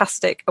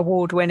fantastic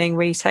award-winning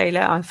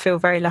retailer. I feel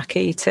very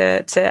lucky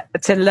to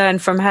learn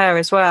from her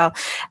as well.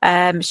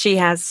 She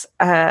has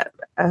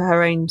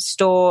her own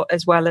store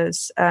as well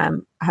as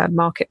her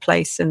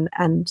marketplace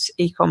and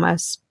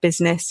e-commerce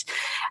business.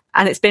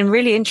 And it's been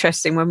really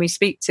interesting when we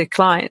speak to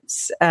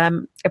clients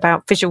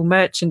about visual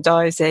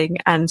merchandising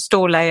and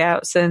store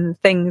layouts and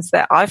things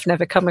that I've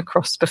never come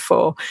across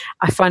before.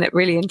 I find it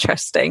really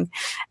interesting.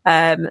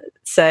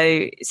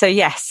 So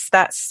yes,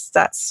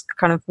 that's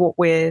kind of what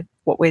we're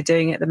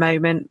doing at the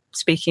moment,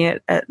 speaking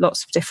at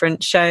lots of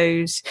different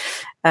shows,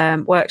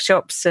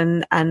 workshops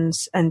and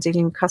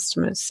dealing with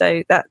customers.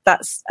 So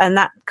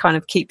that kind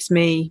of keeps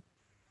me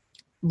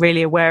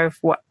really aware of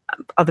what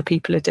other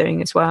people are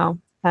doing as well.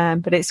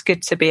 But it's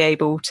good to be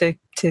able to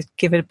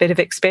give it a bit of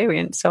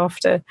experience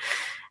after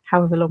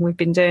however long we've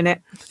been doing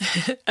it.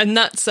 And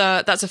that's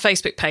a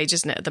Facebook page,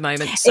 isn't it, at the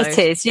moment? So. It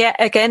is, yeah.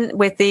 Again,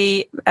 with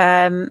the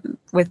kind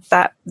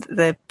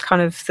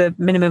of the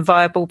minimum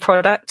viable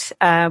product,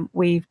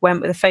 we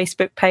went with a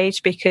Facebook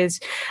page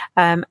because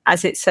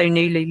as it's so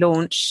newly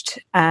launched,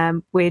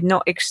 we're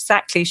not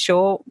exactly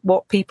sure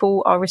what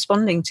people are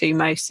responding to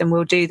most, and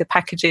we'll do the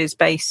packages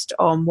based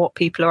on what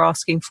people are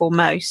asking for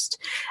most.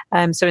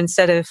 So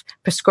instead of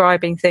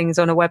prescribing things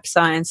on a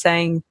website and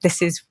saying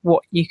this is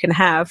what you can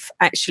have,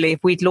 actually,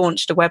 if we'd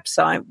launched a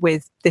website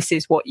with this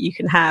is what you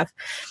can have,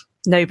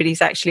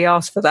 nobody's actually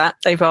asked for that.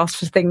 They've asked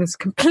for things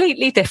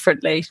completely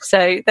differently.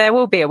 So there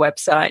will be a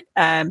website,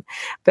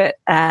 but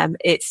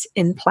it's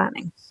in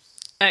planning.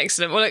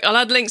 Excellent. Well, look, I'll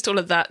add links to all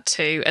of that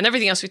too, and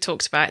everything else we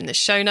talked about in the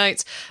show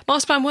notes.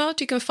 Masterplan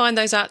World, you can find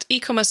those at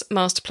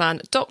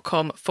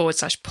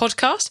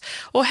ecommercemasterplan.com/podcast,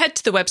 or head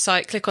to the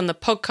website, click on the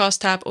podcast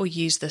tab, or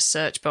use the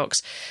search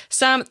box.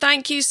 Sam,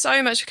 thank you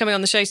so much for coming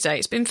on the show today.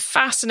 It's been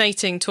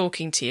fascinating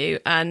talking to you,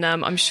 and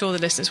I'm sure the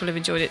listeners will have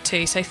enjoyed it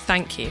too. So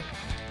thank you.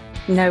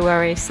 No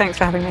worries. Thanks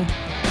for having me.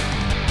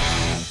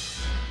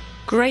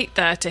 Great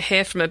there to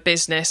hear from a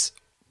business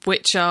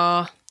which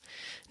are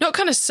not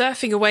kind of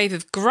surfing a wave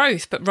of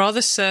growth, but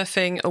rather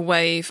surfing a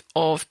wave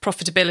of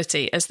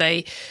profitability as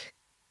they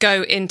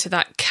go into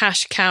that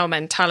cash cow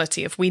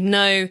mentality of, we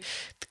know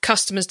the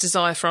customer's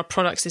desire for our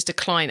products is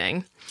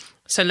declining,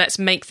 so let's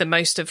make the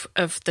most of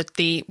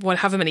the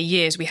however many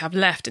years we have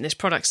left in this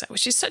product set,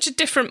 which is such a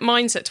different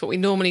mindset to what we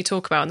normally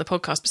talk about on the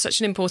podcast, but such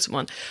an important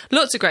one.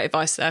 Lots of great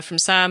advice there from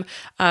Sam.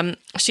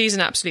 She's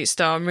an absolute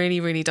star and really,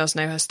 really does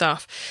know her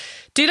stuff.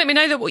 Do let me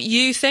know what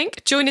you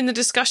think. Join in the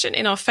discussion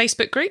in our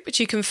Facebook group, which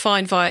you can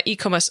find via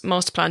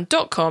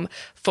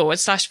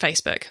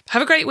ecommercemasterplan.com/Facebook.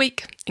 Have a great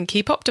week and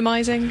keep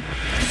optimizing.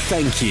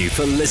 Thank you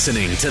for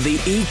listening to the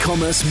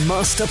E-Commerce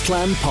Master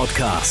Plan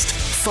podcast.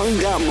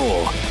 Find out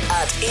more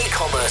at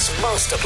ecommercemasterplan.com.